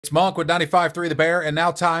It's Monk with 95.3 The Bear, and now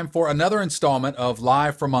time for another installment of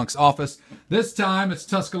Live from Monk's Office. This time it's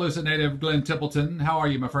Tuscaloosa native Glen Templeton. How are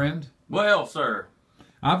you, my friend? Well, sir.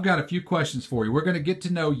 I've got a few questions for you. We're going to get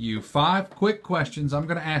to know you. 5 quick questions. I'm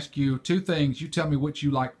going to ask you 2 things. You tell me which you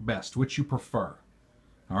like best, which you prefer.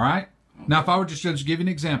 All right? Okay. Now, if I were just to give you an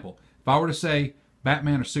example, if I were to say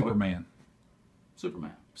Batman or Superman?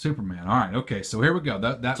 Superman. Superman. All right. Okay. So here we go.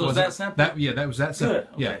 That so was that simple. That was that simple.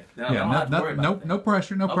 Good. Okay. Yeah. Yeah. No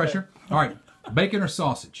pressure. No pressure. All right. Bacon or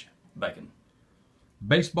sausage? Bacon.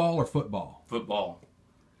 Baseball or football? Football.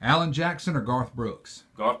 Alan Jackson or Garth Brooks?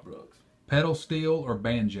 Garth Brooks. Pedal steel or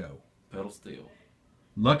banjo? Pedal steel.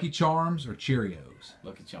 Lucky Charms or Cheerios?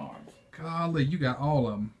 Lucky Charms. Golly, you got all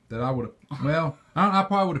of them that I would have. Well, I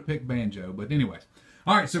probably would have picked banjo, but anyway.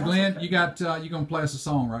 All right, so Glenn, you gonna play us a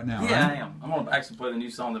song right now? Yeah, right? I am. I'm gonna actually play the new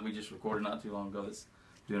song that we just recorded not too long ago. That's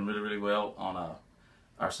doing really, really well on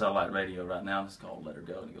our satellite radio right now. It's called "Let Her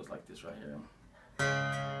Go," and it goes like this right here.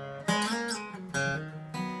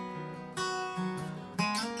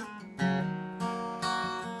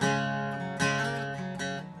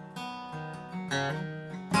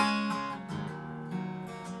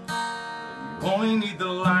 You only need the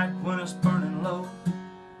light when it's burning low.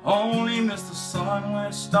 Only miss the sun when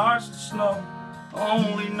it starts to snow.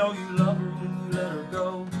 Only know you love her when you let her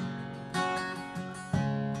go.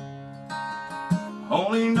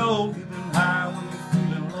 Only know you've been high when you're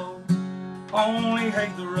feeling low. Only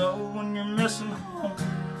hate the road when you're missing home.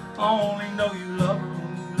 Only know you love her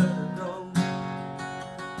when you let her go.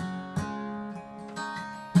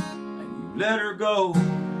 And you let her go.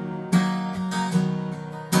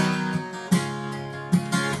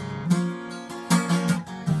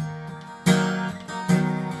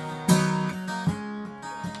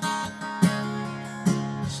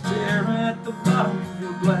 The bottom of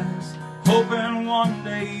your glass, hoping one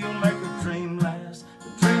day you'll make a dream last. The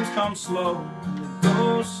dreams come slow and they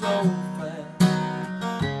go so fast.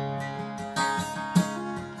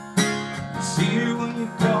 You see her when you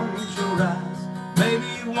close your eyes.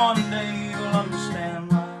 Maybe one day you'll understand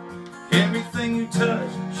why everything you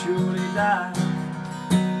touch surely dies.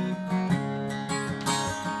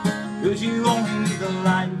 'Cause you only need the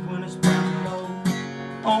light when it's burning low.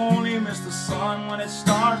 Only miss the sun when it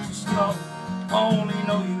starts to snow. Only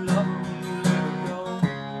know you love her when you let her go.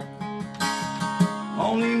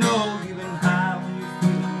 Only know you've been high when you're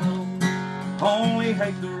feeling low. Only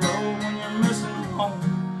hate the road when you're missing home.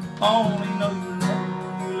 Only know you love her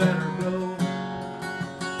when you let her go.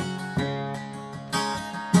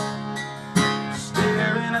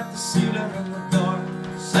 Staring at the ceiling in the dark,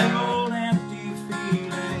 same old empty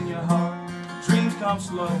feeling in your heart. Dreams come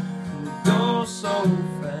slow and they go so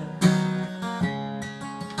fast.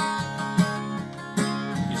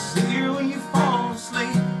 When you fall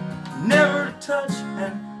asleep, never to touch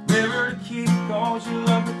and never to keep, 'cause you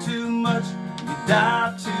love her too much, you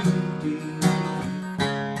dive too deep.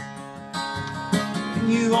 And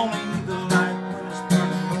you only need the light when it's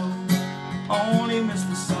burning low. Only miss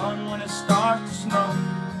the sun when it starts to snow.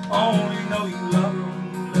 Only know you love her when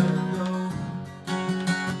you let her go.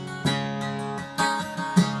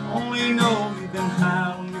 Only know you've been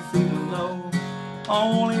high when you're feeling low.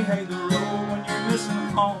 Only hate the road when you're missing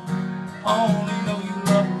home. Only know you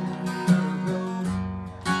love her when you let her go.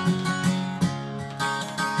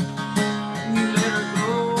 And you let her go.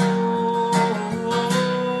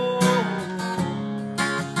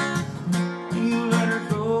 And you let her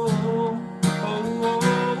go.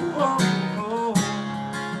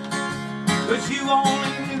 But you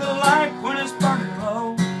only need the light when it's burning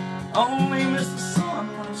low. Only miss the sun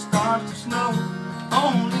when it starts to snow.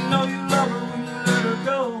 Only know you love her when you let her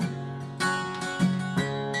go.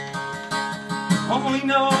 Only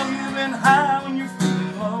know you've been high when you're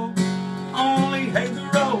feeling low. Only hate the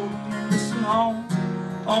road when you're missing home.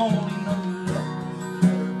 Only know you love her when you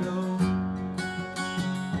let her go.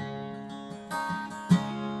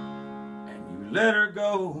 And you let her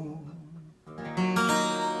go.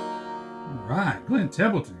 All right, Glen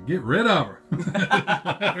Templeton, get rid of her.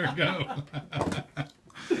 Let her go.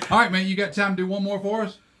 All right, man, you got time to do one more for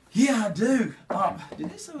us? Yeah, I do. Did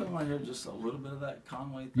they say we want to hear just a little bit of that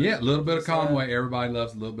Conway thing? Yeah, a little bit of Conway. Everybody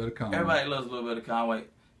loves a little bit of Conway. Everybody loves a little bit of Conway.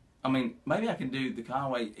 I mean, maybe I can do the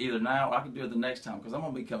Conway either now or I can do it the next time because I'm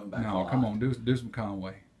going to be coming back. No, come on, do some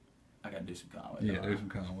Conway. I got to do some Conway. Yeah, do some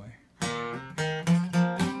Conway.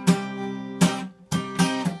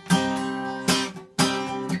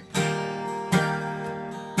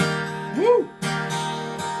 Woo!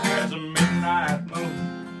 There's a midnight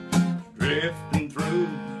moon drifting through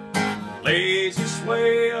lazy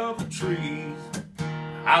sway of the trees.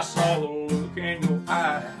 I saw the look in your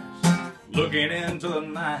eyes, looking into the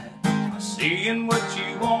night. night, seeing what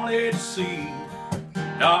you wanted to see.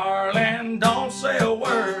 Darling, don't say a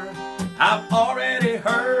word, I've already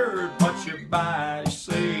heard what your body's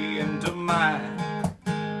saying to mine.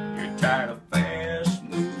 You're tired of fast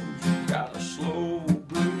moves, you got a slow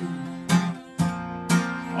groove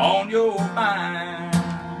on your mind.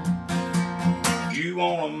 You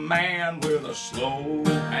want a man with a slow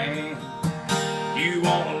hand, you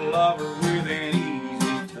want a lover with an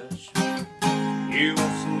easy touch. You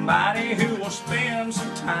want somebody who will spend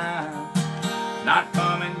some time, not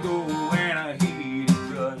come and go in a heated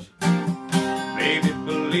rush. Baby,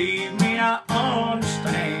 believe me, I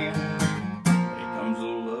understand. When it comes to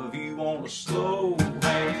love, you want a slow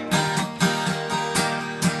hand.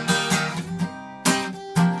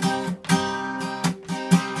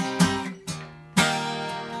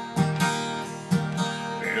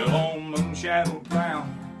 Well, on moon-shadowed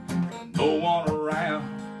ground, no one around,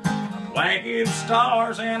 blanket of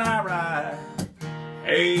stars and I ride.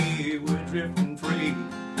 Hey, we're drifting free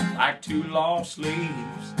like two lost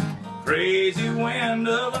leaves, crazy wind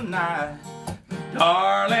of the night.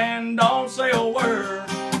 Darling, don't say a word,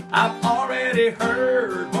 I've already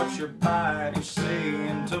heard what your body's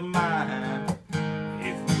saying to mine.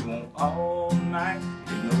 If you want all night,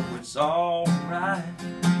 you know it's alright.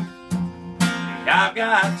 I've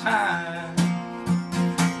got time.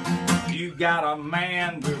 You got a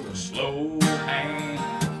man with a slow hand,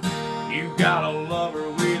 you got a lover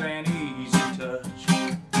with an easy touch.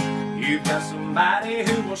 You've got somebody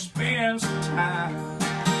who will spend some time,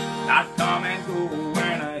 not come and go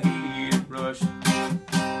in a heated rush.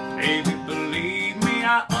 Baby, believe me,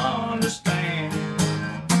 I understand.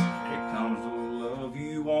 It comes to love,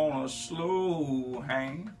 you want a slow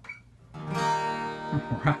hand.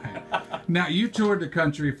 Right. Now, you toured the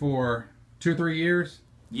country for 2 or 3 years?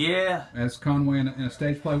 Yeah. As Conway in a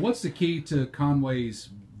stage play. What's the key to Conway's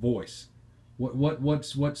voice? What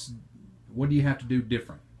do you have to do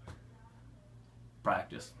different?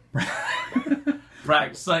 Practice.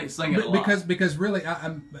 Practice. Sing it a lot. Because really,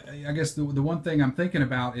 I guess the one thing I'm thinking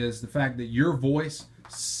about is the fact that your voice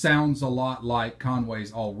sounds a lot like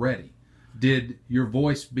Conway's already. Did your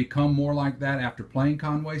voice become more like that after playing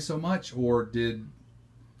Conway so much, or did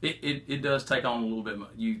it does take on a little bit?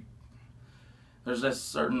 There's this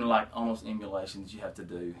certain like almost emulations you have to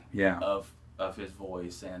do. Yeah. Of his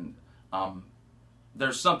voice, and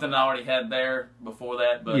there's something I already had there before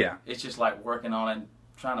that, but yeah, it's just like working on it and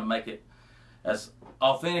trying to make it as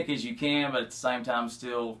authentic as you can, but at the same time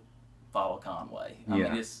still follow Conway. I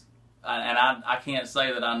mean, I can't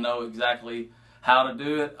say that I know exactly how to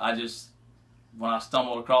do it. I just, when I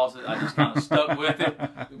stumbled across it, I just kind of stuck with it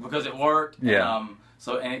because it worked. Yeah.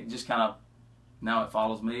 And it just kind of, now it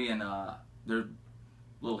follows me, and there's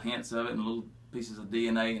little hints of it and little pieces of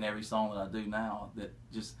DNA in every song that I do now that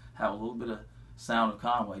just have a little bit of sound of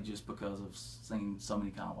Conway just because of singing so many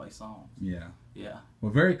Conway songs. Yeah. Yeah.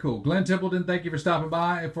 Well, very cool. Glen Templeton, thank you for stopping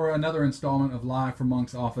by for another installment of Live from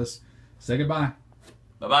Monk's Office. Say goodbye.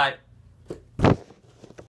 Bye-bye.